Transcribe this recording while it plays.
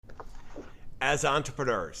as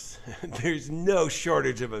entrepreneurs, there's no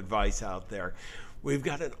shortage of advice out there. We've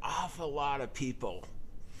got an awful lot of people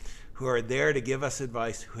who are there to give us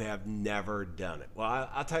advice who have never done it. Well,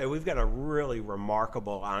 I'll tell you, we've got a really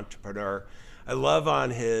remarkable entrepreneur. I love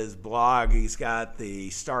on his blog, he's got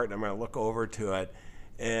the start, and I'm going to look over to it.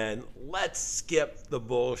 And let's skip the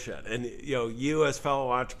bullshit. And you as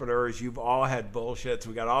fellow entrepreneurs, you've all had bullshits.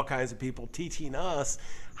 We got all kinds of people teaching us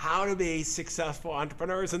how to be successful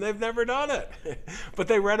entrepreneurs, and they've never done it. But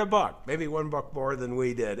they read a book, maybe one book more than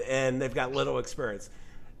we did, and they've got little experience.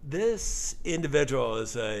 This individual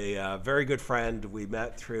is a very good friend. We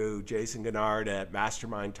met through Jason Gennard at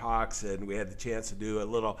Mastermind Talks, and we had the chance to do a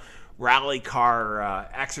little rally car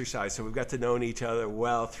exercise. So we've got to know each other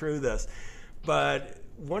well through this. But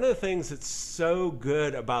one of the things that's so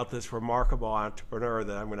good about this remarkable entrepreneur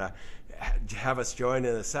that I'm going to have us join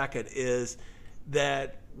in a second is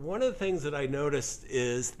that one of the things that I noticed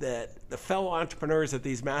is that the fellow entrepreneurs at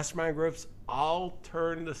these mastermind groups all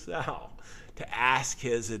turn to Sal to ask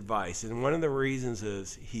his advice. And one of the reasons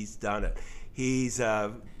is he's done it. He's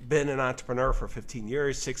been an entrepreneur for 15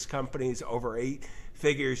 years, 6 companies, over 8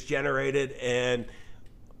 figures generated, and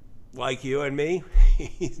like you and me,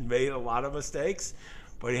 he's made a lot of mistakes,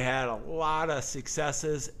 but he had a lot of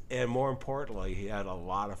successes, and more importantly, he had a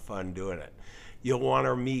lot of fun doing it. You'll want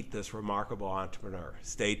to meet this remarkable entrepreneur.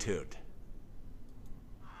 Stay tuned.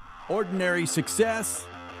 Ordinary success?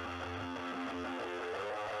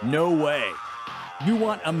 No way. You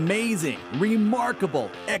want amazing, remarkable,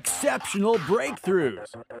 exceptional breakthroughs.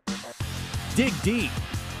 Dig deep,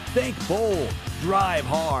 think bold, drive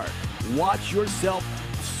hard, watch yourself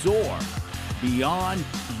soar beyond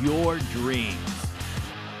your dreams.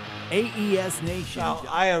 AES Nation. Well,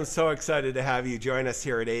 I am so excited to have you join us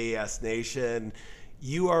here at AES Nation.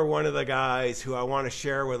 You are one of the guys who I want to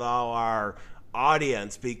share with all our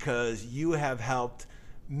audience because you have helped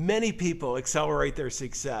many people accelerate their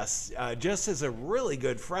success just as a really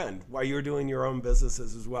good friend while you're doing your own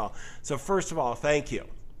businesses as well. So first of all, thank you.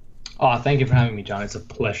 Oh, thank you for having me, John. It's a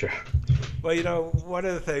pleasure. Well, one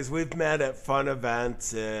of the things, we've met at fun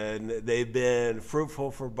events, and they've been fruitful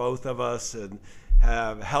for both of us and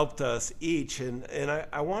have helped us each. And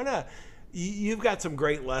I want to, you've got some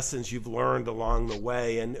great lessons you've learned along the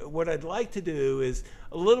way. And what I'd like to do is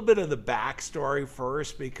a little bit of the backstory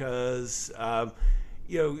first, because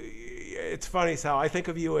it's funny how I think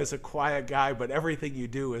of you as a quiet guy, but everything you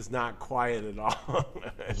do is not quiet at all.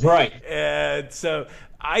 Right. And so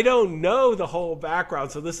I don't know the whole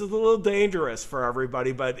background, so this is a little dangerous for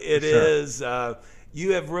everybody, but it is,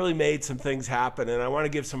 you have really made some things happen, and I want to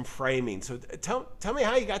give some framing. So tell me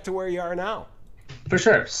how you got to where you are now. For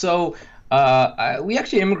sure. So we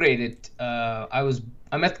actually immigrated. I'm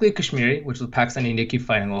ethnically Kashmiri, which is Pakistan and India keep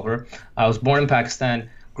fighting over. I was born in Pakistan,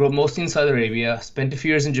 grew up mostly in Saudi Arabia, spent a few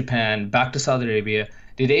years in Japan, back to Saudi Arabia,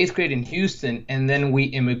 did 8th grade in Houston, and then we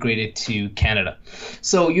immigrated to Canada.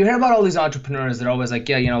 So you hear about all these entrepreneurs that are always like,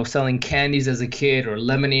 selling candies as a kid or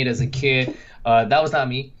lemonade as a kid. That was not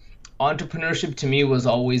me. Entrepreneurship to me was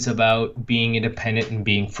always about being independent and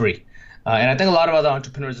being free. And I think a lot of other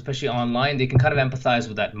entrepreneurs, especially online, they can kind of empathize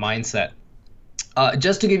with that mindset.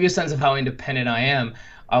 Just to give you a sense of how independent I am,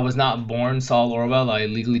 I was not born Saul Orwell. I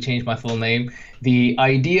legally changed my full name. The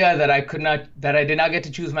idea that I did not get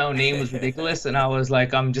to choose my own name was ridiculous, and I was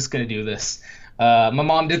like, I'm just gonna do this. My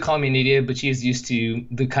mom did call me an idiot, but she's used to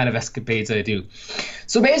the kind of escapades I do.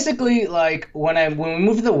 So basically, like when we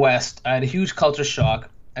moved to the West, I had a huge culture shock.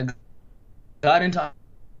 I got into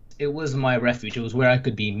it was my refuge. It was where I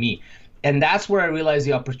could be me. And that's where I realized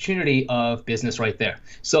the opportunity of business right there.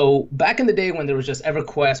 So back in the day when there was just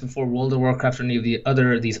EverQuest, before World of Warcraft or any of the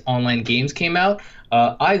other these online games came out,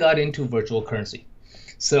 I got into virtual currency.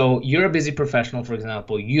 So you're a busy professional, for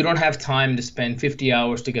example. You don't have time to spend 50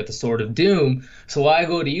 hours to get the Sword of Doom. So I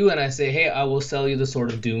go to you and I say, hey, I will sell you the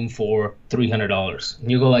Sword of Doom for $300.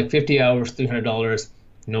 And you go like 50 hours, $300,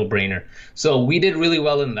 no brainer. So we did really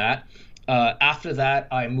well in that. After that,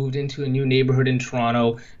 I moved into a new neighborhood in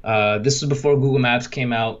Toronto. This was before Google Maps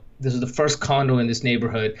came out. This was the first condo in this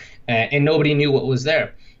neighborhood, and nobody knew what was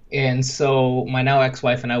there. And so my now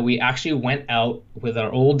ex-wife and I, we actually went out with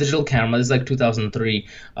our old digital camera. This is like 2003.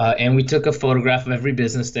 And we took a photograph of every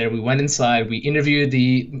business there. We went inside, we interviewed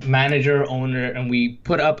the manager, owner, and we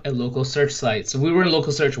put up a local search site. So we were in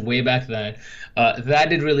local search way back then. That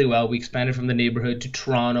did really well. We expanded from the neighborhood to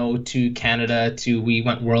Toronto, to Canada, we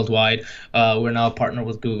went worldwide. We're now a partner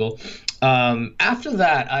with Google. After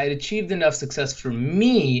that, I had achieved enough success for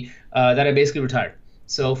me that I basically retired.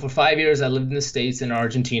 So for 5 years, I lived in the States and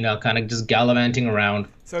Argentina, kind of just gallivanting around.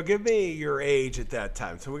 So give me your age at that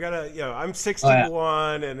time. So we got to, I'm Oh,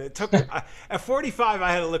 61, and it took, at 45,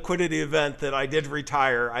 I had a liquidity event that I did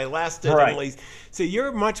retire. I lasted Right. only, so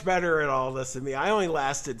you're much better at all this than me. I only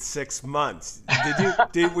lasted 6 months.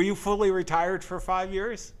 Were you fully retired for 5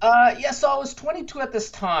 years? Yeah, so I was 22 at this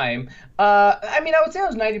time. I mean, I would say I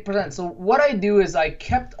was 90%. So what I do is I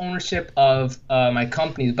kept ownership of my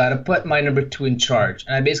companies, but I put my number two in charge.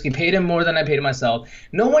 And I basically paid him more than I paid myself.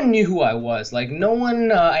 No one knew who I was. Like, no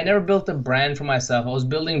one, I never built a brand for myself. I was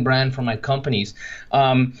building brand for my companies.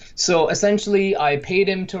 So essentially, I paid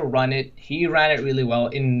him to run it. He ran it really well.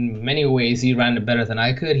 In many ways, he ran it better than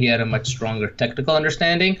I could. He had a much stronger technical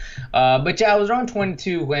understanding. But yeah, I was around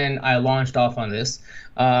 22 when I launched off on this.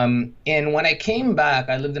 And when I came back,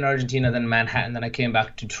 I lived in Argentina, then Manhattan, then I came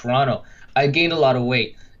back to Toronto. I gained a lot of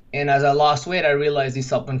weight. And as I lost weight, I realized these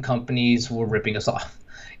supplement companies were ripping us off.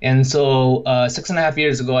 And so 6.5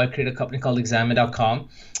 years ago, I created a company called Examine.com.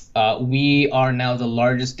 We are now the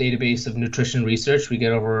largest database of nutrition research. We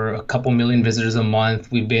get over a couple million visitors a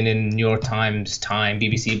month. We've been in New York Times, Time,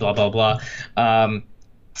 BBC, blah, blah, blah.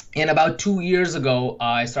 And about 2 years ago,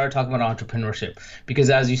 I started talking about entrepreneurship because,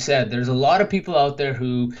 as you said, there's a lot of people out there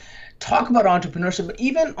who talk about entrepreneurship, but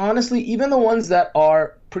even honestly, even the ones that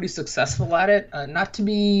are pretty successful at it, not to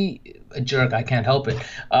be a jerk, I can't help it,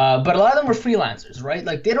 but a lot of them were freelancers, right?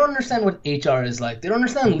 Like, they don't understand what HR is like. They don't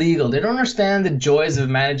understand legal. They don't understand the joys of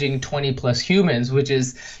managing 20 plus humans, which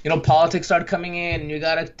is, politics start coming in, and you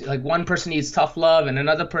gotta, like, one person needs tough love and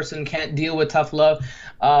another person can't deal with tough love.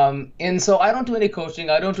 And so I don't do any coaching,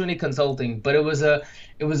 I don't do any consulting, but it was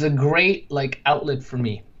a great, like, outlet for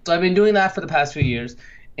me. So I've been doing that for the past few years.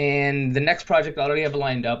 And the next project I already have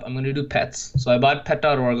lined up, I'm going to do pets. So I bought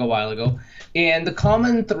pet.org a while ago. And the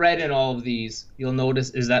common thread in all of these, you'll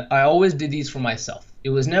notice, is that I always did these for myself. It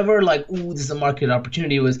was never like, ooh, this is a market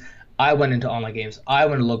opportunity. It was, I went into online games. I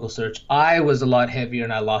went to local search. I was a lot heavier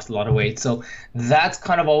and I lost a lot of weight. So that's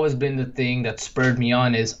kind of always been the thing that spurred me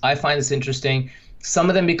on, is I find this interesting. Some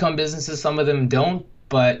of them become businesses, some of them don't.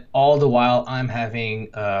 But all the while, I'm having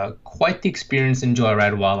quite the experience and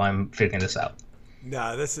joyride while I'm figuring this out.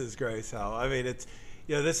 No, this is great, Sal. I mean, it's,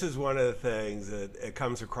 this is one of the things that it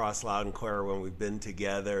comes across loud and clear when we've been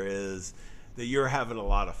together, is that you're having a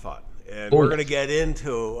lot of fun. And we're going to get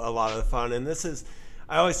into a lot of the fun. And this is,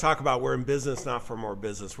 I always talk about, we're in business not for more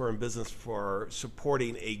business. We're in business for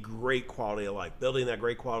supporting a great quality of life, building that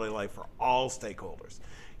great quality of life for all stakeholders.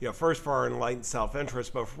 First for our enlightened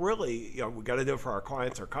self-interest, but really, we got to do it for our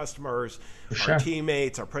clients, our customers, our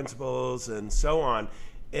teammates, our principals, and so on.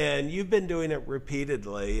 And you've been doing it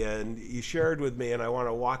repeatedly, and you shared with me, and I want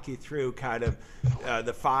to walk you through kind of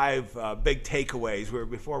the 5 big takeaways.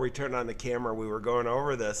 Before we turned on the camera, we were going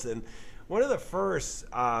over this. And one of the first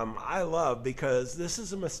I love, because this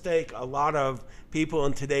is a mistake a lot of people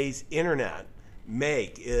in today's internet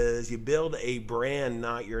make, is you build a brand,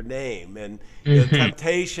 not your name. And the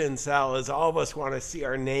temptation, Sal, is all of us want to see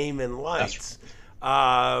our name in lights.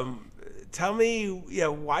 Tell me,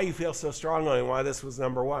 why you feel so strongly and why this was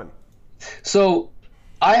number one. So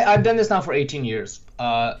I've done this now for 18 years.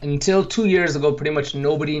 Until 2 years ago, pretty much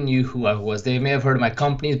nobody knew who I was. They may have heard of my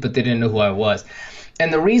companies, but they didn't know who I was.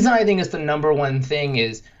 And the reason I think it's the number one thing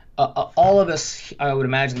is all of us, I would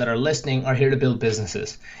imagine, that are listening are here to build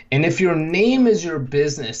businesses. And if your name is your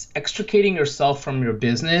business, extricating yourself from your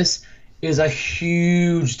business is a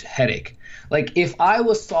huge headache. Like, if I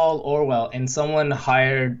was Saul Orwell and someone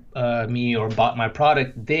hired me or bought my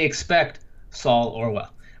product, they expect Saul Orwell,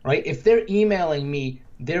 right? If they're emailing me,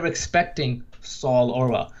 they're expecting Saul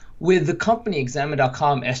Orwell. With the company,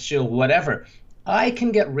 Examine.com, SGO, whatever, I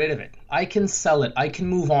can get rid of it. I can sell it. I can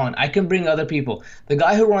move on. I can bring other people. The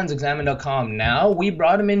guy who runs Examine.com now, we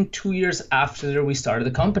brought him in 2 years after we started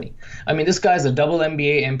the company. I mean, this guy's a double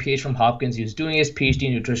MBA, MPH from Hopkins. He was doing his PhD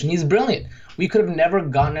in nutrition. He's brilliant. We could have never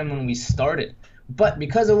gotten him when we started. But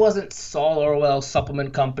because it wasn't Saul Orwell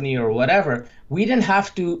supplement company or whatever, we didn't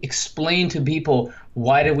have to explain to people,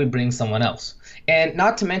 why did we bring someone else? And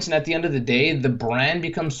not to mention, at the end of the day, the brand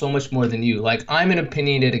becomes so much more than you. Like, I'm an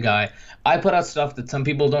opinionated guy. I put out stuff that some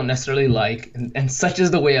people don't necessarily like, and such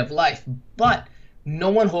is the way of life. But no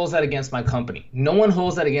one holds that against my company. No one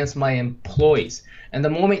holds that against my employees. And the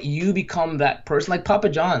moment you become that person, like Papa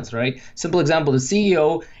John's, right? Simple example, the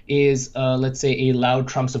CEO is, let's say, a loud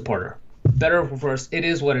Trump supporter. Better or worse, it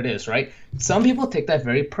is what it is, right? Some people take that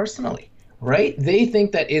very personally, right? They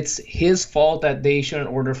think that it's his fault that they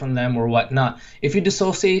shouldn't order from them or whatnot. If you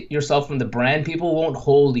dissociate yourself from the brand, people won't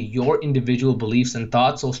hold your individual beliefs and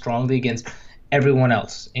thoughts so strongly against everyone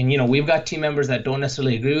else. And, we've got team members that don't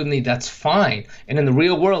necessarily agree with me. That's fine. And in the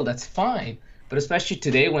real world, that's fine. but especially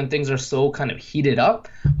today when things are so kind of heated up,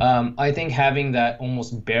 I think having that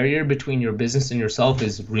almost barrier between your business and yourself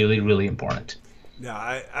is really, really important. No,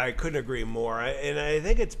 I couldn't agree more. And I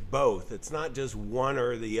think it's both. It's not just one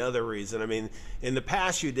or the other reason. I mean, in the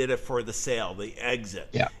past, you did it for the sale, the exit.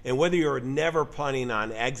 Yeah. And whether you're never planning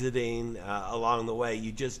on exiting along the way,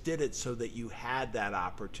 you just did it so that you had that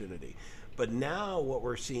opportunity. But now what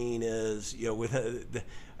we're seeing is,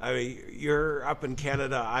 I mean, you're up in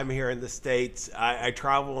Canada, I'm here in the States. I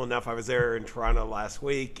travel enough. I was there in Toronto last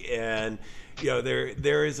week, and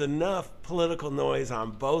there is enough political noise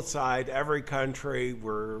on both sides. Every country,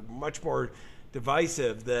 we're much more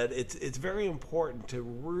divisive, that it's very important to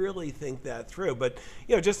really think that through. But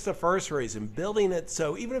just the first reason, building it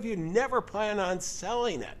so even if you never plan on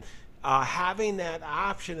selling it, having that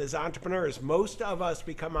option as entrepreneurs, most of us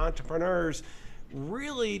become entrepreneurs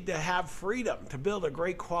really to have freedom to build a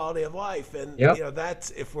great quality of life. And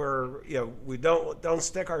that's if we're we don't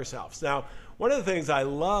stick ourselves. Now, one of the things I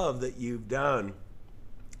love that you've done,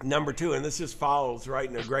 number two, and this just follows right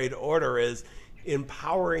in a great order, is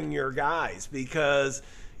empowering your guys, because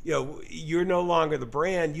you're no longer the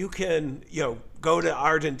brand. You can go to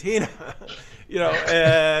Argentina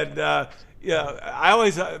and I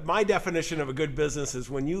always my definition of a good business is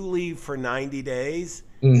when you leave for 90 days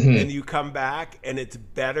and you come back and it's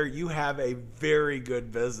better, you have a very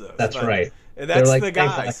good business. That's right. And that's like the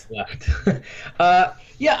guys.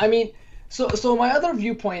 Yeah, I mean, so my other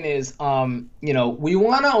viewpoint is, we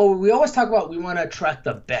always talk about we want to attract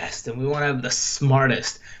the best and we want to have the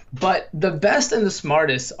smartest. But the best and the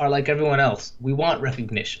smartest are like everyone else. We want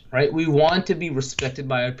recognition, right? We want to be respected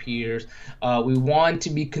by our peers. We want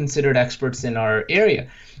to be considered experts in our area.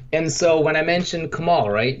 And so when I mentioned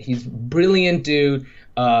Kamal, right, he's a brilliant dude.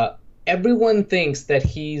 Everyone thinks that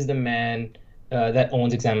he's the man that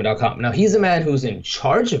owns Examine.com. Now, he's the man who's in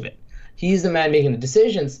charge of it. He's the man making the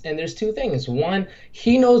decisions. And there's two things. One,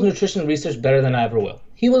 he knows nutrition research better than I ever will.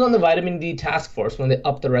 He was on the vitamin D task force when they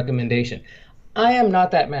upped the recommendation. I am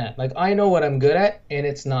not that man. Like, I know what I'm good at, and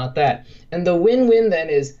it's not that. And the win-win then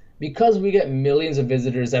is, because we get millions of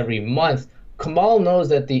visitors every month, Kamal knows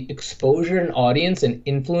that the exposure and audience and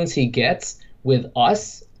influence he gets with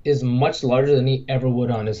us is much larger than he ever would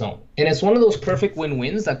on his own. And it's one of those perfect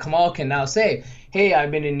win-wins that Kamal can now say, hey, I've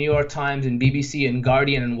been in New York Times and BBC and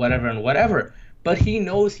Guardian and whatever. But he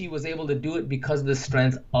knows he was able to do it because of the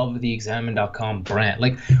strength of the Examine.com brand.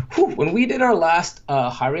 Like, when we did our last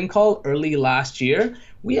hiring call early last year,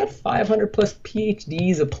 we had 500 plus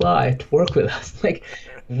PhDs apply to work with us. Like,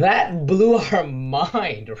 that blew our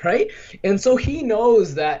mind, right? And so he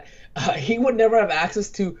knows that he would never have access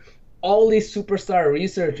to all these superstar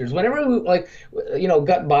researchers. Whenever we,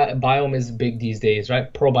 gut biome is big these days,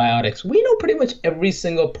 right? Probiotics. We know pretty much every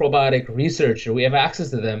single probiotic researcher. We have access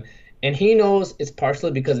to them. And he knows it's partially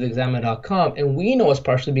because of Examine.com, and we know it's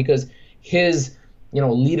partially because his,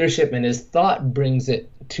 leadership and his thought brings it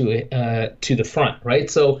to the front, right?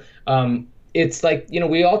 So it's like,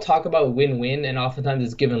 we all talk about win-win, and oftentimes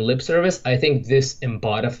it's given lip service. I think this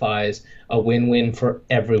embodies a win-win for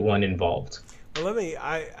everyone involved. Well,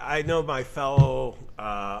 I know my fellow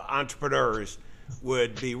entrepreneurs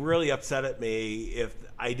would be really upset at me if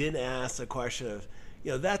I didn't ask the question of,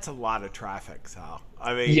 that's a lot of traffic, Sal.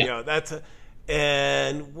 I mean,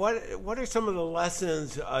 and what are some of the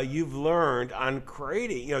lessons you've learned on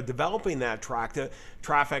creating, developing that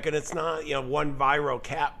traffic, and it's not, one viral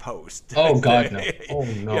cat post. Oh God, no. Oh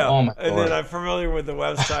no. Oh my God. And then I'm familiar with the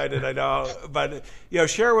website, and I know, but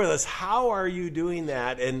share with us, how are you doing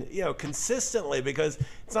that, and consistently, because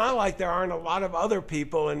it's not like there aren't a lot of other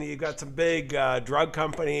people, and you've got some big drug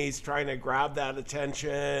companies trying to grab that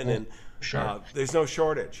attention, and there's no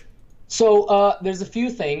shortage. So there's a few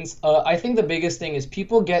things. I think the biggest thing is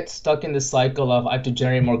people get stuck in the cycle of I have to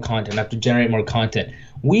generate more content.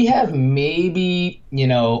 We have maybe,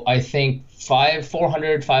 I think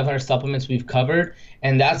 400, 500 supplements we've covered,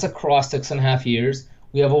 and that's across 6.5 years.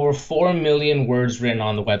 We have over 4 million words written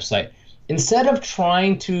on the website. Instead of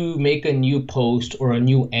trying to make a new post or a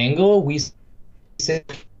new angle, we say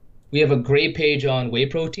we have a great page on whey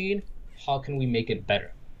protein. How can we make it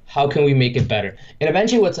better? And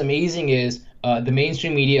eventually what's amazing is the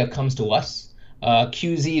mainstream media comes to us.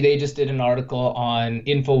 QZ, they just did an article on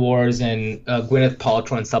InfoWars and Gwyneth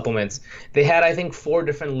Paltrow and supplements. They had, I think, 4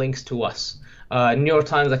 different links to us. New York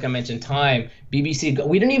Times, like I mentioned, Time, BBC.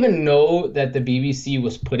 We didn't even know that the BBC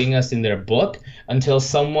was putting us in their book until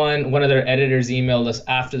one of their editors emailed us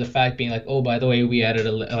after the fact, being like, "Oh, by the way, we added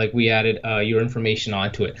your information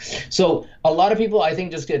onto it." So a lot of people, I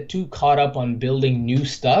think, just get too caught up on building new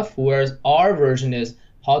stuff, whereas our version is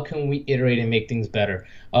How can we iterate and make things better?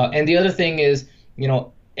 And the other thing is,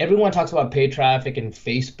 everyone talks about paid traffic and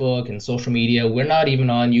Facebook and social media. We're not even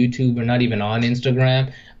on YouTube. We're not even on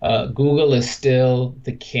Instagram. Google is still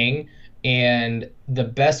the king. And the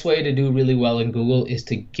best way to do really well in Google is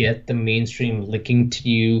to get the mainstream linking to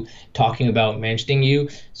you, talking about, mentioning you.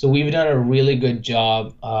 So we've done a really good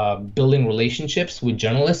job building relationships with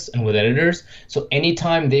journalists and with editors. So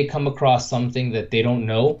anytime they come across something that they don't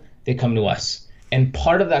know, they come to us. And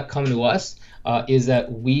part of that come to us is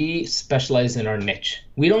that we specialize in our niche.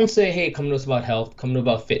 We don't say, hey, come to us about health, come to us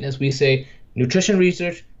about fitness. We say nutrition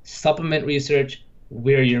research, supplement research,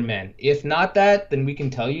 we're your men. If not that, then we can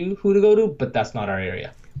tell you who to go to, but that's not our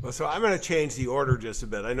area. Well, so I'm going to change the order just a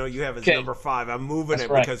bit. I know you have as number 5. I'm moving That's it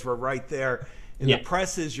right. because we're right there. And the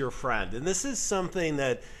press is your friend. And this is something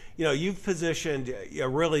that, you've positioned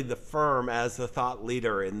really the firm as the thought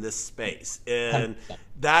leader in this space. And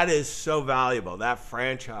that is so valuable. That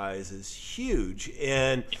franchise is huge.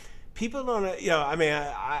 And people don't,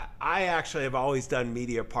 I actually have always done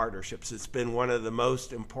media partnerships. It's been one of the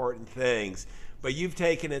most important things. But you've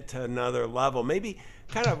taken it to another level. Maybe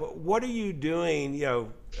kind of what are you doing,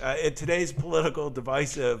 in today's political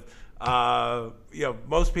divisive,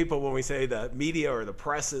 most people when we say the media or the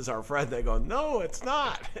press is our friend, they go, no, it's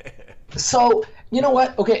not. So, you know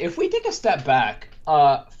what? Okay, if we take a step back,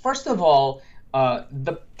 first of all,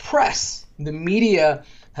 the press, the media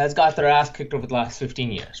has got their ass kicked over the last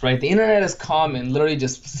 15 years, right? The internet has come and literally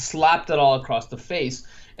just slapped it all across the face.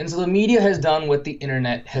 And so the media has done what the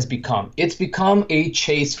internet has become. It's become a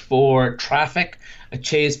chase for traffic, a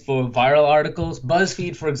chase for viral articles.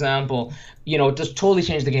 BuzzFeed, for example, just totally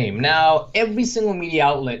changed the game. Now, every single media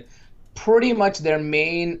outlet, pretty much their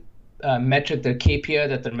main metric, their KPI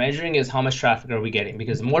that they're measuring is how much traffic are we getting?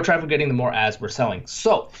 Because the more traffic we're getting, the more ads we're selling.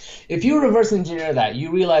 So if you reverse engineer that, you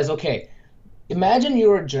realize, okay, imagine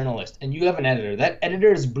you're a journalist and you have an editor. That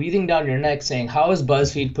editor is breathing down your neck saying, how is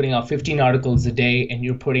BuzzFeed putting out 15 articles a day and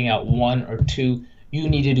you're putting out 1 or 2? You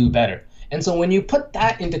need to do better. And so when you put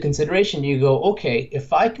that into consideration, you go, okay,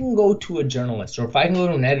 if I can go to a journalist or if I can go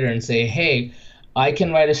to an editor and say, hey, I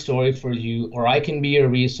can write a story for you, or I can be your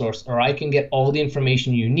resource, or I can get all the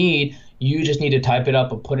information you need. You just need to type it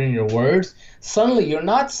up and put it in your words. Suddenly, you're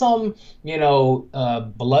not some,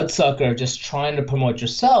 bloodsucker just trying to promote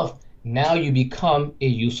yourself. Now you become a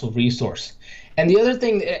useful resource. And the other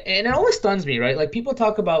thing, and it always stuns me, right? Like people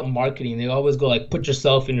talk about marketing. They always go like, put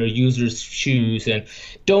yourself in your user's shoes and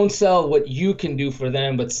don't sell what you can do for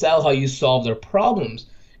them, but sell how you solve their problems.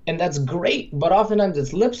 And that's great, but oftentimes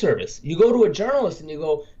it's lip service. You go to a journalist and you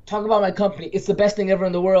go, talk about my company. It's the best thing ever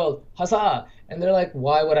in the world. Huzzah. And they're like,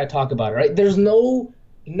 why would I talk about it, right? There's no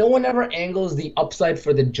one ever angles the upside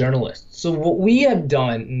for the journalist. So what we have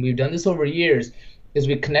done, and we've done this over years, is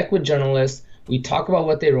we connect with journalists. We talk about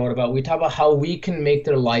what they wrote about. We talk about how we can make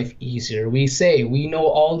their life easier. We say we know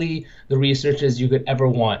all the researches you could ever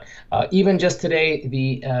want. Even just today,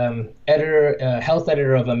 the health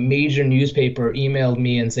editor of a major newspaper emailed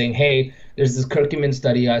me and saying, hey, there's this curcumin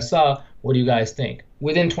study I saw. What do you guys think?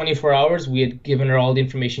 Within 24 hours, we had given her all the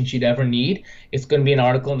information she'd ever need. It's going to be an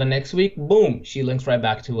article in the next week. Boom, she links right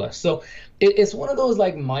back to us. So it's one of those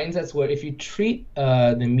like mindsets where if you treat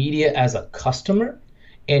the media as a customer,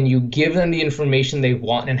 and you give them the information they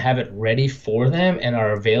want and have it ready for them and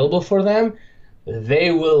are available for them,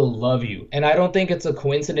 they will love you. And I don't think it's a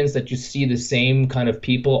coincidence that you see the same kind of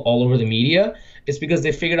people all over the media. It's because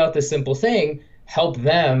they figured out this simple thing, help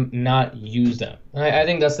them, not use them. I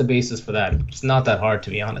think that's the basis for that. It's not that hard,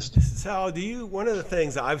 to be honest. Sal, one of the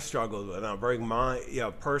things I've struggled with, and I'll bring my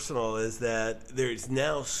personal, is that there's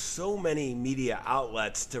now so many media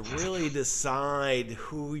outlets to really decide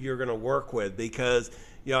who you're going to work with because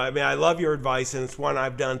I love your advice, and it's one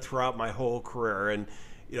I've done throughout my whole career. And,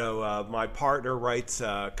 my partner writes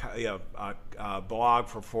a blog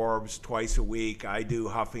for Forbes twice a week. I do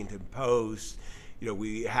Huffington Post.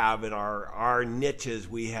 We have in our niches,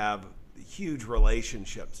 we have huge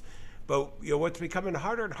relationships. But, what's becoming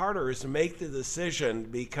harder and harder is to make the decision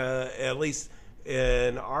because, at least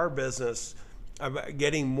in our business, I'm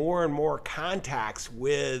getting more and more contacts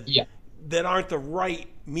with that aren't the right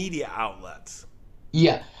media outlets.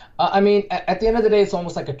 Yeah. At the end of the day, it's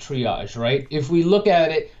almost like a triage, right? If we look at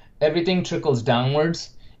it, everything trickles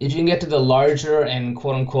downwards. If you can get to the larger and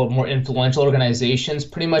quote unquote more influential organizations,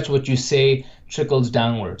 pretty much what you say trickles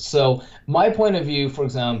downwards. So my point of view, for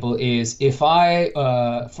example, is if as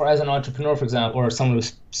an entrepreneur, for example, or someone who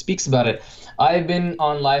speaks about it, I've been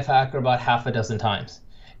on Lifehacker about half a dozen times.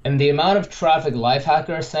 And the amount of traffic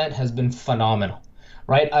Lifehacker sent has been phenomenal.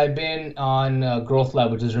 Right, I've been on Growth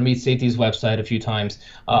Lab, which is Ramit Sethi's website, a few times.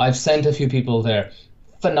 I've sent a few people there.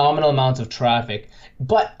 phenomenal amounts of traffic.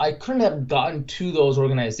 But I couldn't have gotten to those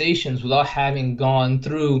organizations without having gone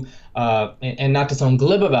through, and not to sound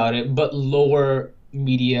glib about it, but lower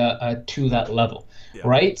media to that level. Yeah.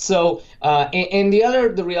 Right. So, and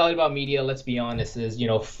the reality about media, let's be honest, is,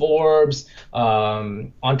 Forbes,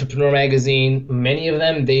 Entrepreneur Magazine, many of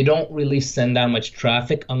them, they don't really send that much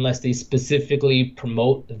traffic unless they specifically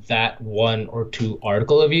promote that one or two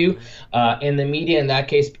article of you. And the media in that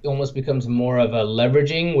case almost becomes more of a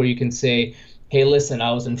leveraging where you can say, hey, listen,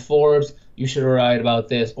 I was in Forbes, you should write about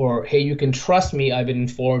this, or hey, you can trust me, I've been in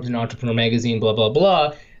Forbes and Entrepreneur Magazine, blah, blah,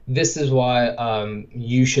 blah. This is why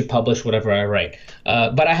you should publish whatever I write.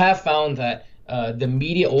 But I have found that the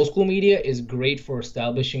media, old school media, is great for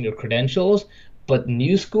establishing your credentials. But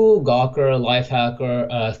new school, Gawker, Lifehacker,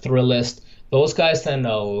 Thrillist, those guys send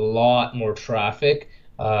a lot more traffic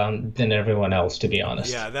than everyone else, to be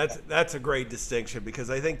honest. Yeah, that's a great distinction, because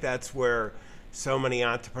I think that's where so many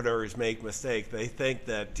entrepreneurs make mistakes. They think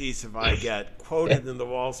that, geez, if I get quoted in the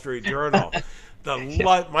Wall Street Journal,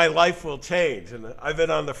 my life will change. And I've been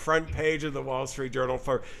on the front page of the Wall Street Journal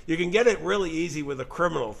you can get it really easy with a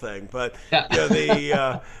criminal thing, but having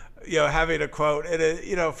a quote,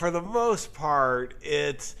 and for the most part,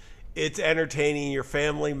 it's entertaining your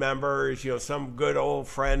family members. Some good old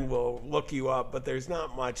friend will look you up, but there's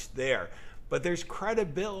not much there. But there's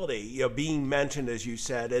credibility, being mentioned, as you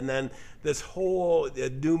said, and then this whole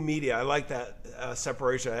new media. I like that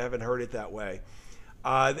separation. I haven't heard it that way.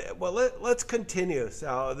 Well, let's continue,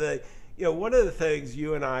 Sal. One of the things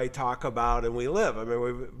you and I talk about, and we live. I mean,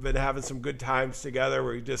 we've been having some good times together.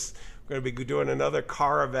 We're going to be doing another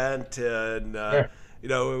car event, and sure.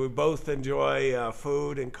 We both enjoy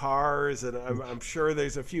food and cars, and I'm sure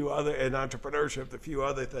there's a few other, in entrepreneurship, a few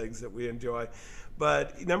other things that we enjoy.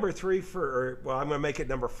 But number 3 I'm going to make it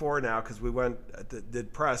number 4 now, because we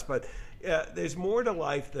did press, but yeah, there's more to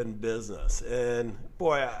life than business. And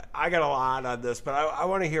boy, I got a lot on this, but I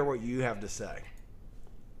want to hear what you have to say.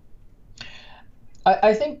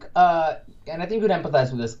 I think, and I think you'd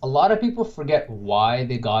empathize with this, a lot of people forget why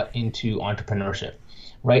they got into entrepreneurship,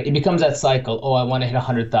 right? It becomes that cycle. Oh, I want to hit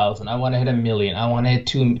 100,000. I want to hit 1 million. I want to hit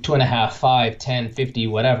 2.5, 5, 10, 50,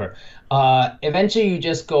 whatever. Eventually you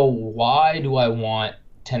just go, why do I want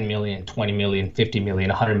 10 million, 20 million, 50 million,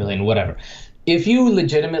 100 million, whatever? If you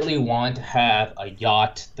legitimately want to have a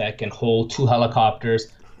yacht that can hold 2 helicopters,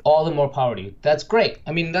 all the more power to you. That's great.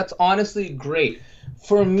 I mean, that's honestly great.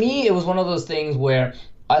 For me, it was one of those things where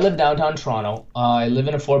I live downtown Toronto. I live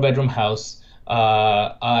in a 4-bedroom house.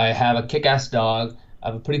 I have a kick-ass dog. I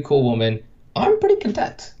have a pretty cool woman. I'm pretty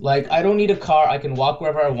content. Like, I don't need a car. I can walk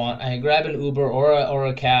wherever I want. I can grab an Uber or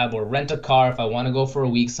a cab or rent a car if I want to go for a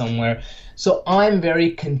week somewhere. So I'm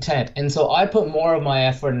very content. And so I put more of my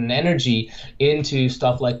effort and energy into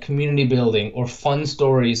stuff like community building or fun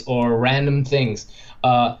stories or random things.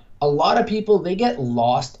 A lot of people, they get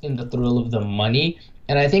lost in the thrill of the money.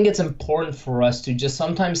 And I think it's important for us to just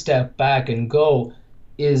sometimes step back and go,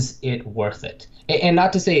 is it worth it? And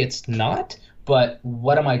not to say it's not, but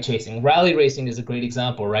what am I chasing? Rally racing is a great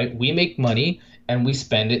example, right? We make money and we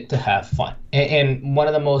spend it to have fun. And one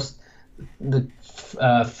of the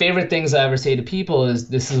favorite things I ever say to people is,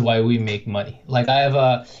 this is why we make money. Like, I have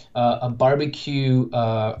a barbecue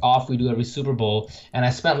off we do every Super Bowl, and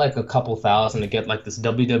I spent like a couple thousand to get like this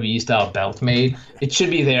WWE style belt made. It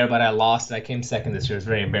should be there, but I lost it. I came second this year. It's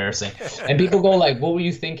very embarrassing. And people go like, what were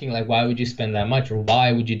you thinking? Like, why would you spend that much, or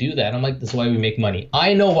why would you do that? I'm like, this is why we make money.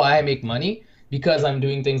 I know why I make money, because I'm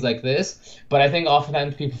doing things like this, but I think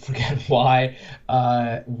oftentimes people forget why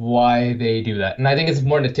they do that. And I think it's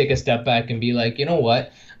important to take a step back and be like, you know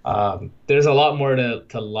what? There's a lot more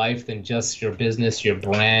to life than just your business, your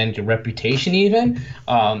brand, your reputation even.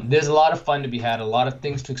 There's a lot of fun to be had, a lot of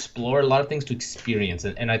things to explore, a lot of things to experience,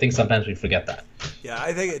 and I think sometimes we forget that. Yeah,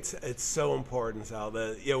 I think it's so important, Sal,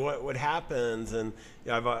 that what happens, and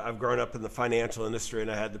I've grown up in the financial industry, and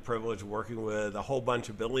I had the privilege of working with a whole bunch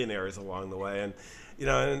of billionaires along the way, and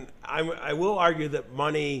I will argue that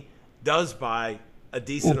money does buy a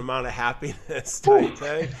decent amount of happiness type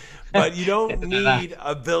thing, but you don't need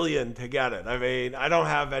a billion to get it. I mean, I don't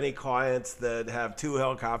have any clients that have 2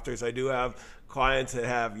 helicopters. I do have clients that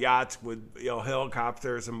have yachts with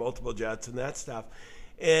helicopters and multiple jets and that stuff.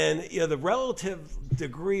 And the relative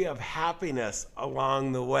degree of happiness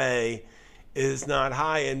along the way is not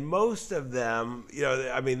high, and most of them,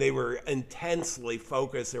 they were intensely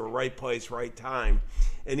focused. They were right place, right time,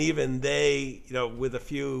 and even they, with a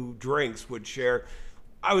few drinks, would share,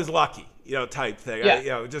 I was lucky, type thing.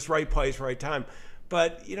 Yeah. Just right place, right time.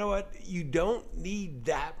 But you know what? You don't need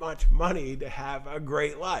that much money to have a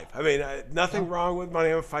great life. I mean, nothing wrong with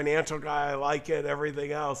money. I'm a financial guy. I like it,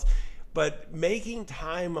 everything else. But making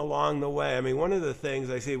time along the way. I mean, one of the things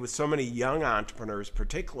I see with so many young entrepreneurs,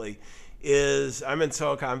 particularly, is I'm in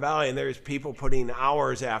Silicon Valley, and there's people putting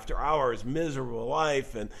hours after hours, miserable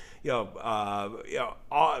life, and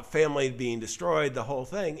family being destroyed, the whole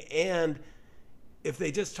thing. And if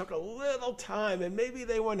they just took a little time, and maybe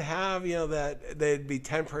they wouldn't have, that they'd be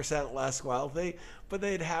 10% less wealthy, but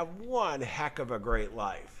they'd have one heck of a great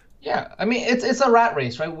life. Yeah, I mean, it's a rat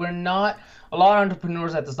race, right? A lot of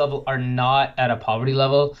entrepreneurs at this level are not at a poverty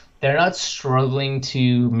level. They're not struggling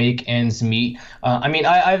to make ends meet. I mean,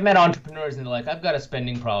 I've met entrepreneurs and they're like, I've got a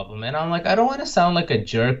spending problem. And I'm like, I don't want to sound like a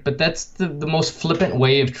jerk, but that's the most flippant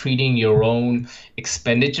way of treating your own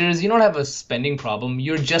expenditures. You don't have a spending problem.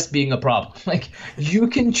 You're just being a problem. Like, you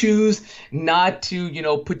can choose not to,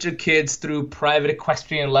 put your kids through private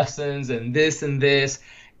equestrian lessons and this and this.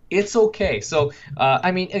 It's okay. So,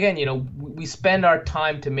 I mean, again, we spend our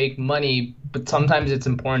time to make money, but sometimes it's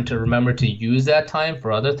important to remember to use that time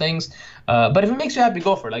for other things. But if it makes you happy,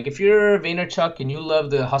 go for it. Like, if you're Vaynerchuk and you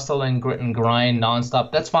love the hustle and grit and grind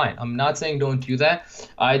nonstop, that's fine. I'm not saying don't do that.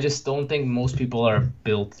 I just don't think most people are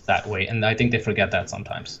built that way, and I think they forget that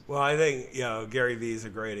sometimes. Well, I think Gary Vee is a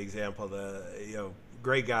great example.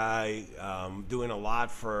 Great guy, doing a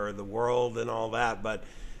lot for the world and all that, but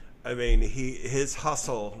I mean, his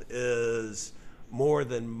hustle is more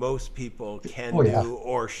than most people can do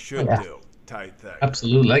or should do, type thing.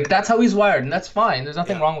 Absolutely. Like, that's how he's wired, and that's fine. There's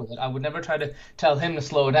nothing wrong with it. I would never try to tell him to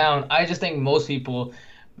slow down. I just think most people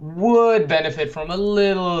would benefit from a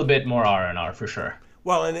little bit more R&R for sure.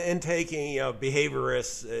 Well, and taking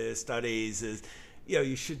behaviorist studies is,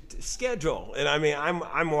 you should schedule. And I mean,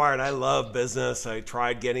 I'm wired. I love business. I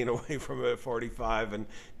tried getting away from it at 45 and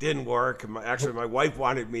didn't work. Actually, my wife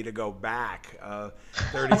wanted me to go back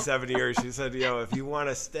 37 years. She said, if you want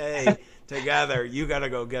to stay together, you got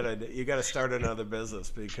to you got to start another business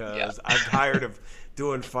because I'm tired of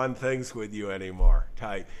doing fun things with you anymore.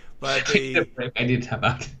 But I did have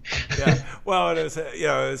that. Yeah. Well, and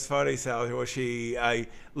it was funny, Sally. Well, Jeannie,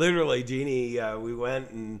 we went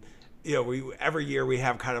and, every year we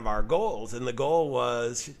have kind of our goals, and the goal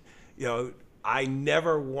was, I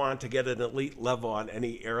never want to get an elite level on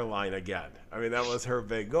any airline again. I mean, that was her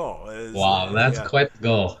big goal. Wow, that's quite the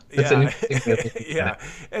goal. Yeah.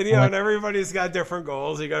 And everybody's got different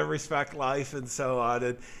goals. You got to respect life and so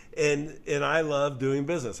on. And I love doing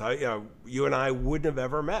business. You and I wouldn't have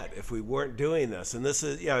ever met if we weren't doing this. And this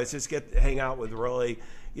is, it's just hang out with really,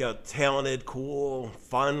 talented, cool,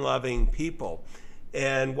 fun-loving people.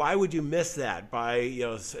 And why would you miss that by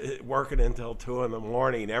working until 2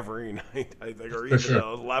 a.m. every night, I think, or even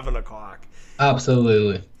 11 o'clock?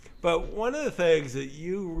 Absolutely. But one of the things that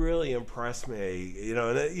you really impressed me,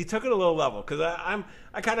 and you took it a little level, because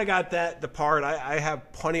I kind of got the part. I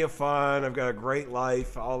have plenty of fun. I've got a great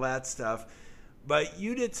life, all that stuff. But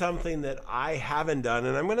you did something that I haven't done,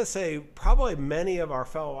 and I'm going to say probably many of our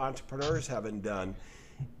fellow entrepreneurs haven't done.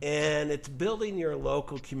 And it's building your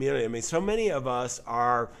local community. I mean, so many of us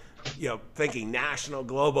are, thinking national,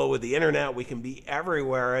 global. With the internet, we can be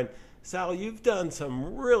everywhere. And Sal, you've done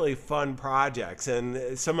some really fun projects,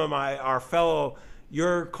 and some of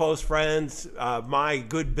your close friends, my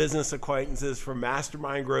good business acquaintances from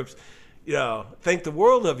mastermind groups, think the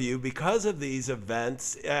world of you because of these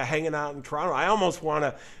events, hanging out in Toronto.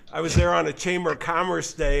 I was there on a Chamber of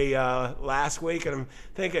Commerce day last week, and I'm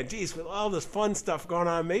thinking, geez, with all this fun stuff going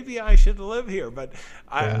on, maybe I should live here. But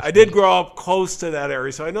I did grow up close to that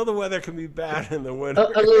area, so I know the weather can be bad in the winter.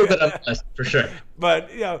 A little bit of us, for sure.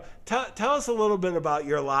 But tell us a little bit about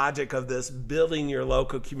your logic of this, building your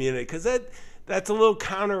local community, because that's a little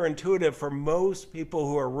counterintuitive for most people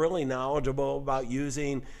who are really knowledgeable about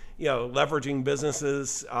using, leveraging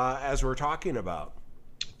businesses as we're talking about.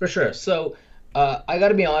 For sure. So I got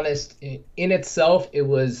to be honest, in itself, it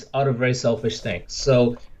was out of a very selfish thing.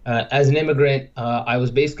 So as an immigrant, I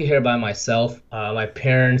was basically here by myself. My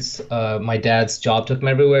parents, my dad's job took them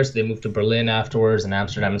everywhere, so they moved to Berlin afterwards and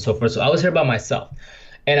Amsterdam and so forth. So I was here by myself.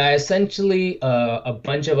 And I essentially, a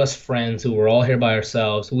bunch of us friends who were all here by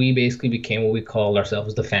ourselves, we basically became what we called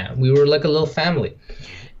ourselves the fam. We were like a little family.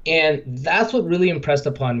 And that's what really impressed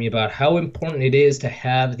upon me about how important it is to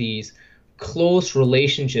have these close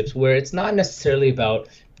relationships where it's not necessarily about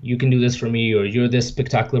you can do this for me or you're this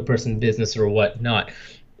spectacular person in business or whatnot.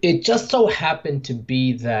 It just so happened to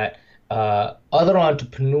be that other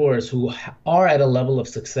entrepreneurs who are at a level of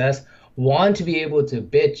success want to be able to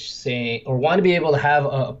bitch say, or want to be able to have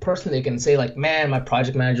a person they can say like, man, my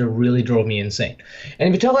project manager really drove me insane. And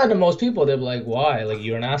if you tell that to most people, they're like, why? Like,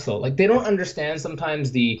 you're an asshole. Like, they don't understand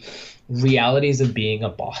sometimes the realities of being a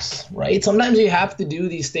boss, right? Sometimes you have to do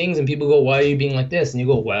these things and people go, why are you being like this? And you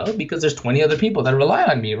go, well, because there's 20 other people that rely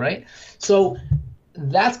on me, right? So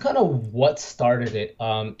that's kind of what started it.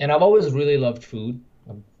 And I've always really loved food.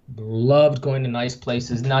 Loved going to nice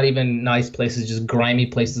places, not even nice places, just grimy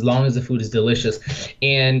places, as long as the food is delicious.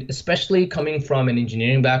 And especially coming from an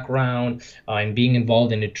engineering background and being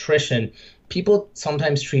involved in nutrition, people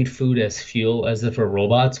sometimes treat food as fuel, as if we're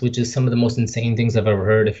robots, which is some of the most insane things I've ever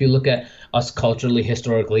heard. If you look at us culturally,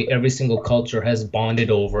 historically, every single culture has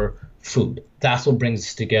bonded over food. That's what brings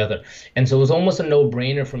us together. And so it was almost a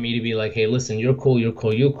no-brainer for me to be like, hey, listen, you're cool, you're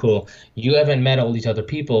cool, you're cool. You haven't met all these other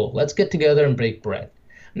people. Let's get together and break bread.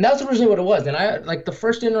 And that's originally what it was. And I like the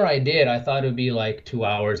first dinner I did, I thought it would be like 2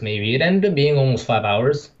 hours maybe. It ended up being almost 5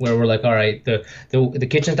 hours, where we're like, all right, the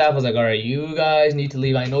kitchen staff was like, all right, you guys need to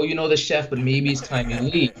leave. I know you know the chef, but maybe it's time you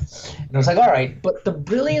leave. And I was like, all right. But the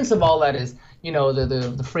brilliance of all that is, you know,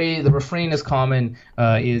 the phrase, the refrain is common,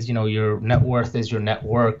 is, you know, your net worth is your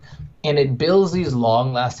network. And it builds these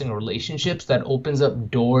long-lasting relationships that opens up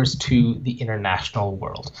doors to the international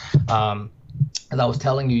world. As I was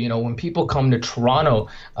telling you, you know, when people come to Toronto,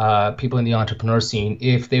 people in the entrepreneur scene,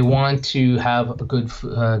 if they want to have a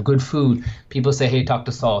good food, people say, hey, talk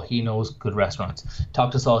to Saul. He knows good restaurants.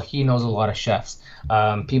 Talk to Saul. He knows a lot of chefs.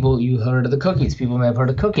 You heard of the cookies. People may have heard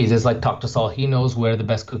of cookies. It's like, talk to Saul. He knows where the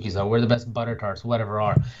best cookies are, where the best butter tarts, whatever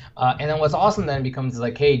are. And then what's awesome then becomes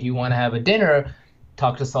like, hey, do you want to have a dinner?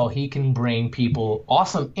 Talk to Saul. He can bring people,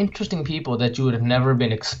 awesome, interesting people that you would have never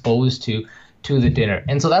been exposed to the dinner.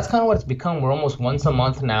 And so that's kind of what it's become. We're almost once a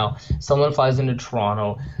month now. Someone flies into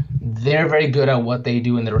Toronto. They're very good at what they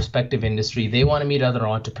do in their respective industry. They want to meet other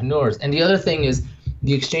entrepreneurs. And the other thing is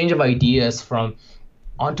the exchange of ideas from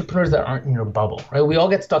entrepreneurs that aren't in your bubble, right? We all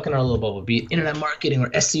get stuck in our little bubble, be it internet marketing or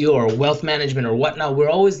SEO or wealth management or whatnot.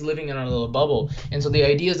 We're always living in our little bubble. And so the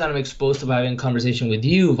ideas that I'm exposed to by having a conversation with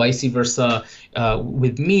you, vice versa,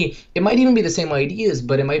 with me, it might even be the same ideas,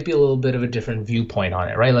 but it might be a little bit of a different viewpoint on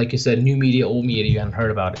it, right? Like you said, new media, old media, you haven't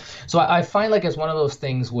heard about it. So I find like it's one of those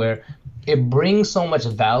things where it brings so much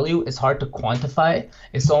value, it's hard to quantify it.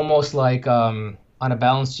 It's almost like on a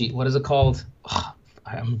balance sheet, what is it called?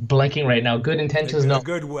 I'm blanking right now. Good intentions, no.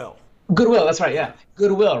 Goodwill. Goodwill, that's right, yeah.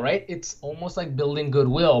 Goodwill, right? It's almost like building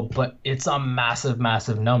goodwill, but it's a massive,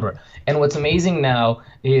 massive number. And what's amazing now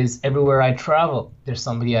is everywhere I travel, there's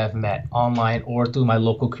somebody I've met online or through my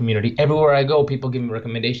local community. Everywhere I go, people give me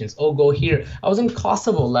recommendations. Oh, go here. I was in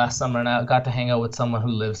Kosovo last summer and I got to hang out with someone who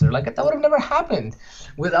lives there. Like, that would have never happened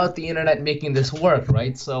without the internet making this work,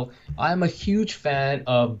 right? So I'm a huge fan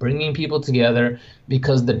of bringing people together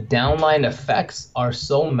because the downline effects are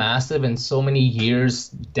so massive and so many years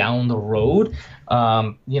down the road.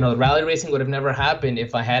 The rally racing would have never happened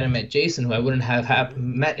if I hadn't met Jason, who I wouldn't have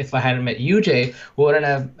met if I hadn't met you, Jay, who wouldn't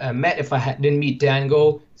have met if I didn't meet Dan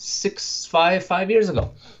Go 5 years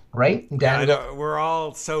ago, right? Dan Go, we're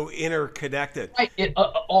all so interconnected. Right, it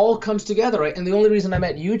all comes together, right? And the only reason I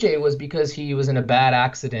met you, Jay, was because he was in a bad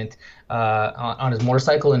accident on his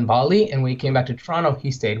motorcycle in Bali, and when he came back to Toronto,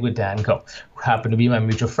 he stayed with Dan Go, who happened to be my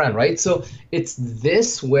mutual friend, right? So it's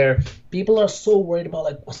this where people are so worried about,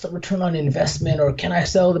 like, what's the return on investment, or can I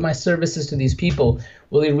sell my services to these people?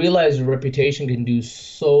 Well, they realize your reputation can do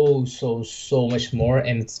so much more,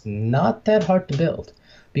 and it's not that hard to build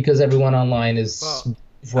because everyone online is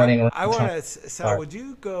running around. I want to, Sal, would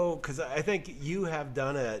you go, because I think you have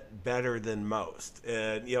done it better than most.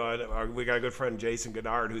 And, we got a good friend, Jason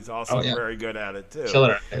Goddard, who's also very good at it, too.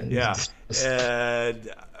 Killer. Yeah.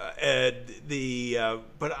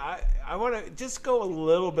 But I want to just go a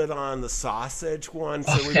little bit on the sausage one.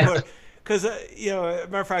 So we put, because,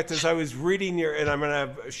 matter of fact, as I was reading and I'm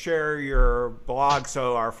going to share your blog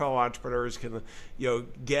so our fellow entrepreneurs can,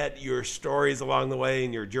 get your stories along the way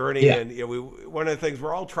in your journey. Yeah. And, one of the things,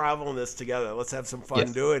 we're all traveling this together. Let's have some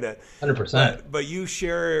fun doing it. 100%. But you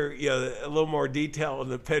share, a little more detail in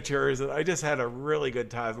the pictures. And I just had a really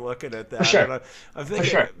good time looking at that. For sure. And I'm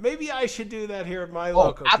thinking, maybe I should do that here at my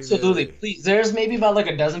local absolutely. community. Please. There's maybe about like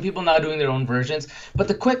a dozen people now doing their own versions. But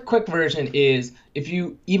the quick version is, if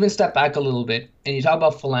you even step back a little bit and you talk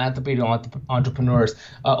about philanthropy to entrepreneurs,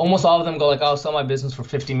 almost all of them go like, I'll sell my business for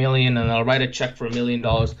 $50 million and I'll write a check for $1 million.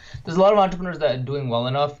 There's a lot of entrepreneurs that are doing well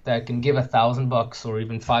enough that can give $1,000 or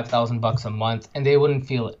even $5,000 a month and they wouldn't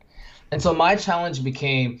feel it. And so my challenge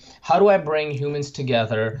became, how do I bring humans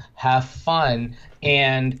together, have fun,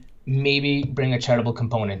 and maybe bring a charitable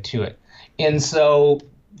component to it? And so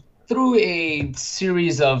through a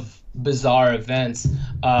series of bizarre events,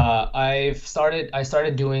 I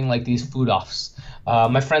started doing like these food offs.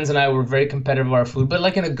 My friends and I were very competitive of our food, but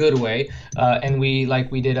like in a good way. And we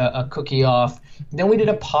did a cookie off, then we did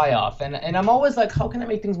a pie off, and I'm always like, how can I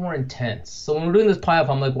make things more intense? So when we're doing this pie off,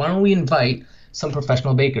 I'm like, why don't we invite some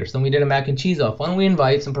professional bakers? Then we did a mac and cheese off. Why don't we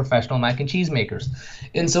invite some professional mac and cheese makers?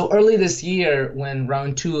 And so early this year, when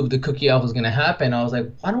round two of the cookie off was going to happen, I was like,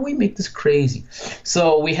 why don't we make this crazy?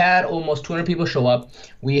 So we had almost 200 people show up.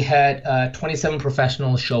 We had 27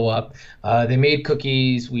 professionals show up. They made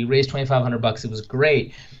cookies. We raised $2,500. It was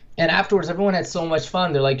great. And afterwards, everyone had so much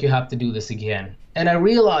fun. They're like, you have to do this again. And I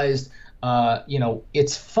realized,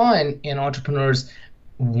 it's fun, and entrepreneurs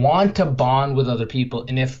want to bond with other people.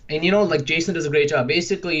 And like Jason does a great job.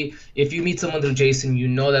 Basically, if you meet someone through Jason, you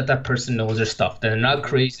know that that person knows their stuff. They're not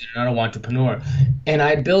crazy, they're not an entrepreneur. And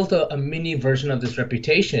I built a mini version of this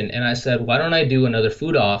reputation, and I said, why don't I do another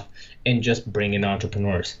food off and just bring in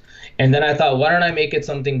entrepreneurs? And then I thought, why don't I make it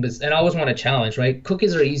something, and I always want a challenge, right?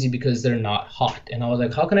 Cookies are easy because they're not hot. And I was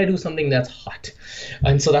like, how can I do something that's hot?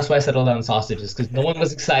 And so that's why I settled on sausages, because no one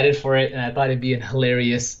was excited for it, and I thought it'd be a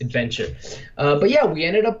hilarious adventure. But yeah, we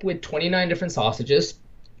ended up with 29 different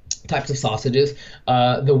types of sausages.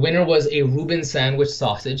 The winner was a Reuben sandwich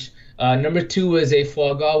sausage. Number two was a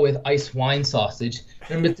foie gras with ice wine sausage.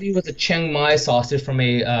 Number three was a Chiang Mai sausage from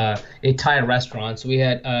a Thai restaurant. So we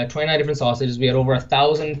had 29 different sausages. We had over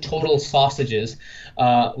 1,000 total sausages.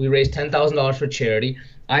 We raised $10,000 for charity.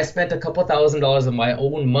 I spent a couple $1,000s of my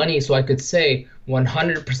own money, so I could say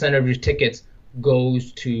 100% of your tickets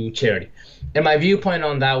goes to charity. And my viewpoint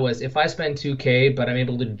on that was, if I spend $2K, but I'm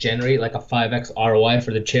able to generate like a 5x ROI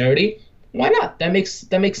for the charity, why not? That makes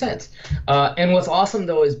sense. And what's awesome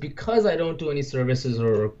though is, because I don't do any services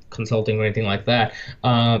or consulting or anything like that,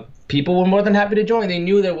 people were more than happy to join. They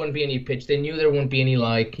knew there wouldn't be any pitch. They knew there wouldn't be any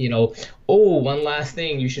oh, one last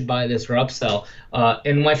thing, you should buy this or upsell.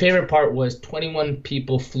 And my favorite part was 21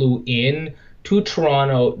 people flew in to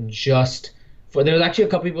Toronto there was actually a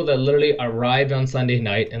couple people that literally arrived on Sunday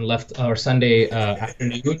night and left, or Sunday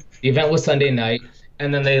afternoon. The event was Sunday night,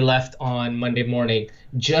 and then they left on Monday morning,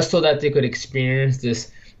 just so that they could experience this.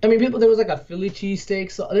 I mean, there was like a Philly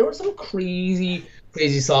cheesesteak, so there were some crazy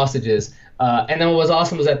sausages. And then what was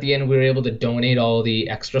awesome was, at the end, we were able to donate all the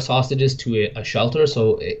extra sausages to a shelter,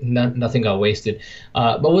 so nothing got wasted.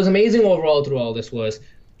 But what was amazing overall through all this was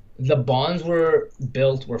the bonds were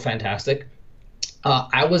fantastic.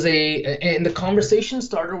 And the conversation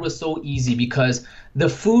starter was so easy, because the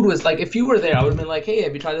food was like, if you were there, I would have been like, hey,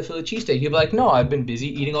 have you tried the Philly cheesesteak? You'd be like, no, I've been busy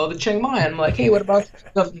eating all the Chiang Mai. And I'm like, hey, what about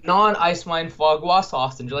the non-ice wine foie gras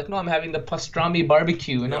sauce? And you're like, no, I'm having the pastrami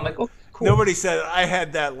barbecue. And I'm like, oh, cool. Nobody said, I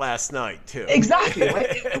had that last night too. Exactly. Right?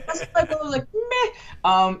 It wasn't like, I was like, meh.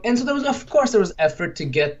 And so there was effort to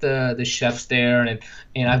get the chefs there, and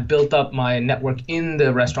I've built up my network in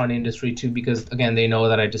the restaurant industry too, because again, they know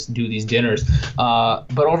that I just do these dinners.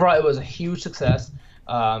 But overall, it was a huge success.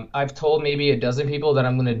 I've told maybe a dozen people that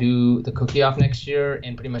I'm going to do the cookie off next year,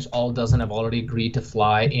 and pretty much all dozen have already agreed to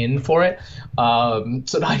fly in for it.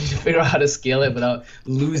 So now I need to figure out how to scale it without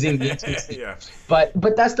losing the intimacy. Yeah. But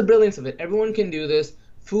that's the brilliance of it. Everyone can do this.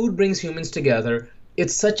 Food brings humans together.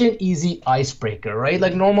 It's such an easy icebreaker, right?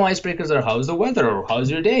 Like, normal icebreakers are, how's the weather, or how's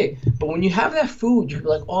your day? But when you have that food, you're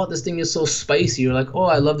like, oh, this thing is so spicy. You're like, oh,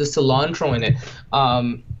 I love the cilantro in it.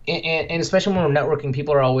 And especially when we're networking,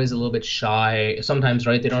 people are always a little bit shy sometimes,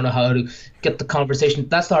 right? They don't know how to get the conversation.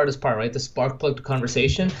 That's the hardest part, right? The spark plug to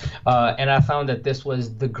conversation. And I found that this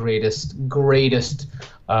was the greatest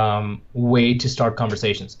way to start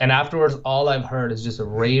conversations. And afterwards, all I've heard is just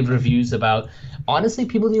rave reviews about, honestly,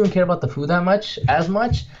 people didn't even care about the food as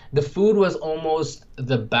much. The food was almost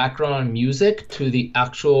the background music to the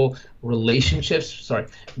actual relationships,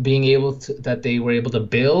 that they were able to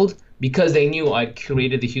build, because they knew I'd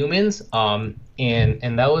curated the humans, and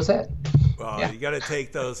that was it. Well, yeah. You got to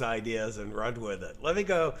take those ideas and run with it. I'm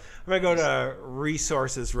gonna go to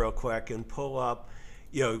resources real quick and pull up,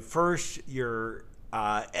 first your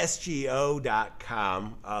SGO.com.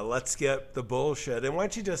 Let's get the bullshit. And why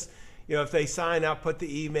don't you just, if they sign up, put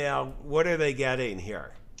the email, what are they getting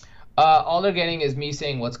here? All they're getting is me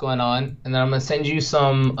saying what's going on, and then I'm gonna send you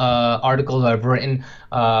some articles I've written.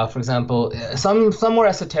 For example, some more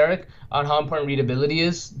esoteric on how important readability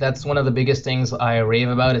is. That's one of the biggest things I rave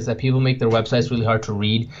about, is that people make their websites really hard to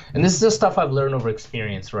read. And this is just stuff I've learned over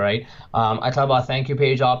experience, right? I talk about thank you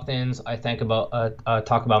page opt-ins. I talk about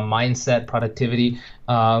mindset, productivity.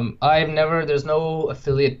 There's no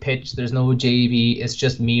affiliate pitch. There's no JV. It's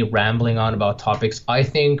just me rambling on about topics I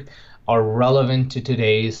think are relevant to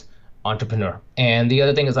today's entrepreneur. And the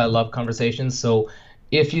other thing is, I love conversations. So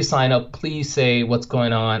if you sign up, please say what's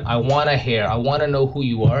going on. I want to hear. I want to know who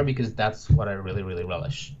you are because that's what I really, really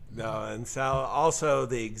relish. No, and Sal, also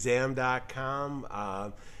the exam.com.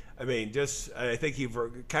 I mean, just I think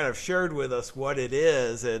you've kind of shared with us what it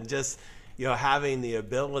is, and just having the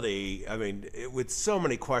ability. I mean, with so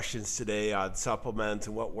many questions today on supplements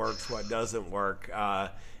and what works, what doesn't work.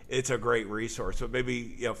 It's a great resource. So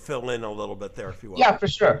maybe fill in a little bit there if you want. Yeah, for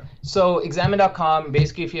sure. So examine.com,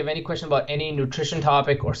 basically, if you have any question about any nutrition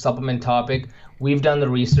topic or supplement topic, we've done the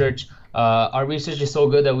research. Our research is so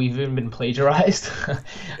good that we've even been plagiarized.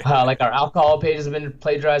 Like our alcohol page has been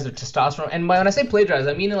plagiarized, or testosterone. And when I say plagiarized,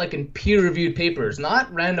 I mean in peer-reviewed papers,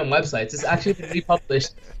 not random websites. It's actually been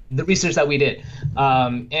republished, the research that we did.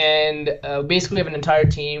 Basically, we have an entire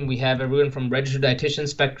team. We have everyone from registered dietitian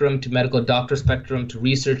spectrum to medical doctor spectrum to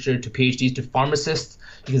researcher to PhDs to pharmacists,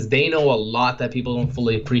 because they know a lot that people don't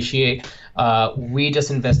fully appreciate. We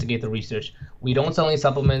just investigate the research. We don't sell any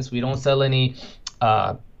supplements. We don't sell any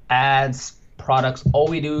ads, products. All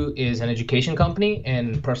we do is an education company,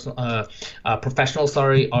 and professionals,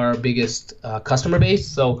 our biggest customer base.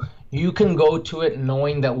 So you can go to it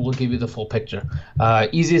knowing that we'll give you the full picture.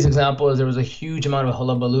 Easiest example is there was a huge amount of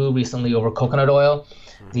hullabaloo recently over coconut oil.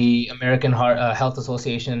 The American Heart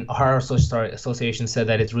Association said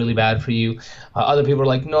that it's really bad for you. Other people are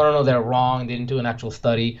like, no, they're wrong. They didn't do an actual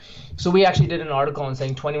study. So we actually did an article on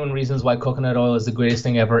saying 21 reasons why coconut oil is the greatest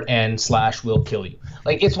thing ever and / will kill you.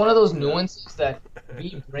 Like, it's one of those nuances that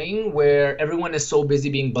we bring where everyone is so busy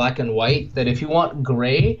being black and white that if you want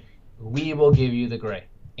gray, we will give you the gray.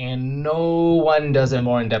 And no one does it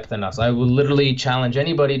more in depth than us. I will literally challenge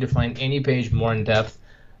anybody to find any page more in depth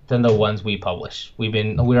than the ones we publish.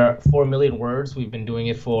 We are 4 million words. We've been doing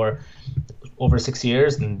it for over 6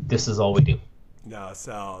 years, and this is all we do. No,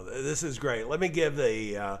 so this is great. Let me give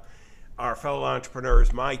our fellow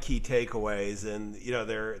entrepreneurs my key takeaways, and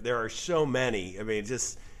there are so many. I mean,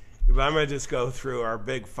 if I'm going to just go through our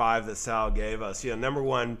big 5 that Sal gave us. Number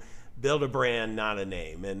 1, build a brand, not a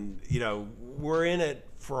name, and we're in it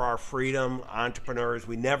for our freedom. Entrepreneurs,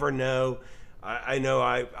 we never know. I know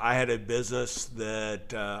I had a business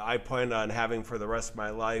that I planned on having for the rest of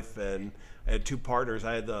my life, and I had 2 partners.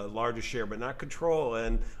 I had the largest share, but not control.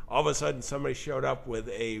 And all of a sudden, somebody showed up with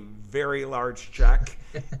a very large check,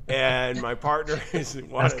 and my partners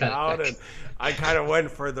wanted out, and I kind of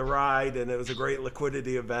went for the ride, and it was a great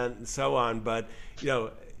liquidity event and so on. But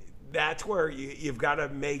that's where you've got to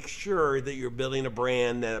make sure that you're building a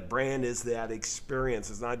brand. That brand is that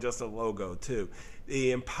experience. It's not just a logo, too.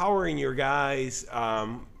 The empowering your guys,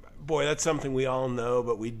 boy, that's something we all know,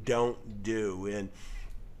 but we don't do. And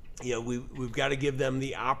we've got to give them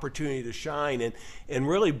the opportunity to shine and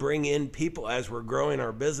really bring in people as we're growing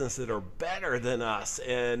our business that are better than us,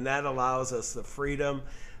 and that allows us the freedom.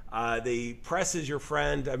 The press is your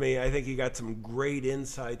friend. I mean, I think you got some great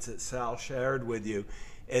insights that Sal shared with you.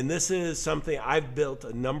 And this is something I've built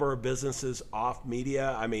a number of businesses off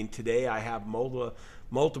media. I mean, today I have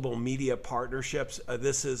multiple media partnerships.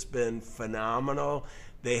 This has been phenomenal.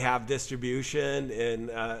 They have distribution,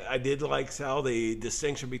 and I did like Sal, the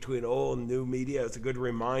distinction between old and new media. It's a good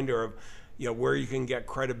reminder of where you can get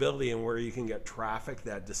credibility and where you can get traffic,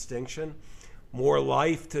 that distinction. More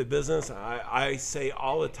life to business. I say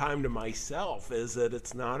all the time to myself is that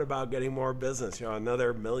it's not about getting more business.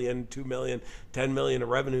 Another $1 million, $2 million, $10 million of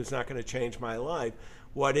revenue is not going to change my life.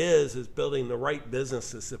 What is building the right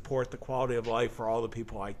business to support the quality of life for all the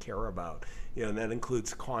people I care about. And that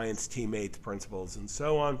includes clients, teammates, principals, and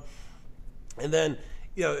so on. And then,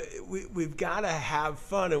 we've got to have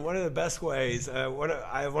fun. And one of the best ways, a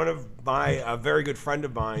very good friend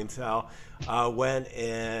of mine, Sal, went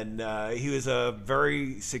and he was a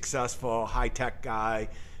very successful high-tech guy,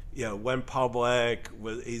 went public,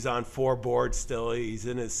 he's on 4 boards still, he's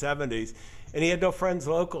in his 70s. And he had no friends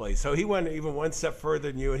locally. So he went even one step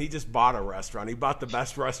further than you, and he just bought a restaurant. He bought the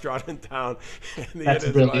best restaurant in town. That's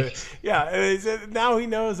brilliant. Yeah, and now he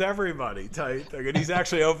knows everybody type thing. And he's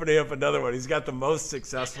actually opening up another one. He's got the most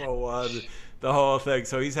successful one, the whole thing.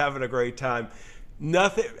 So he's having a great time.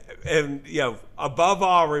 Nothing, and above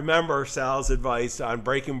all, remember Sal's advice on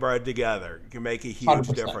breaking bread together. It can make a huge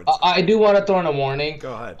 100%. difference. I do want to throw in a warning.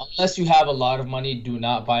 Go ahead. Unless you have a lot of money, do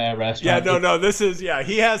not buy a restaurant. Yeah, no. This is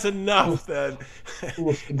he has enough then,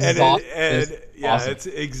 it's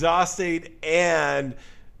exhausting, and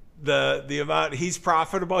the amount he's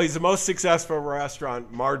profitable. He's the most successful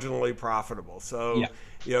restaurant, marginally profitable. So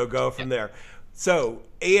go from there. So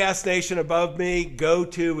AS Nation above me,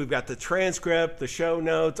 we've got the transcript, the show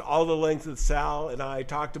notes, all the links that Sal and I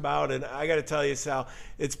talked about. And I got to tell you, Sal,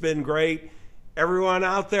 it's been great. Everyone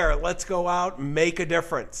out there, let's go out and make a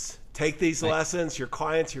difference. Take these lessons, your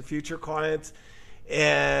clients, your future clients,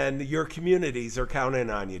 and your communities are counting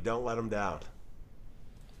on you. Don't let them down.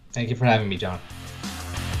 Thank you for having me, John.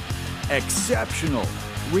 Exceptional,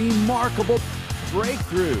 remarkable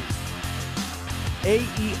breakthroughs.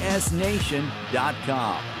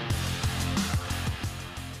 AESNation.com.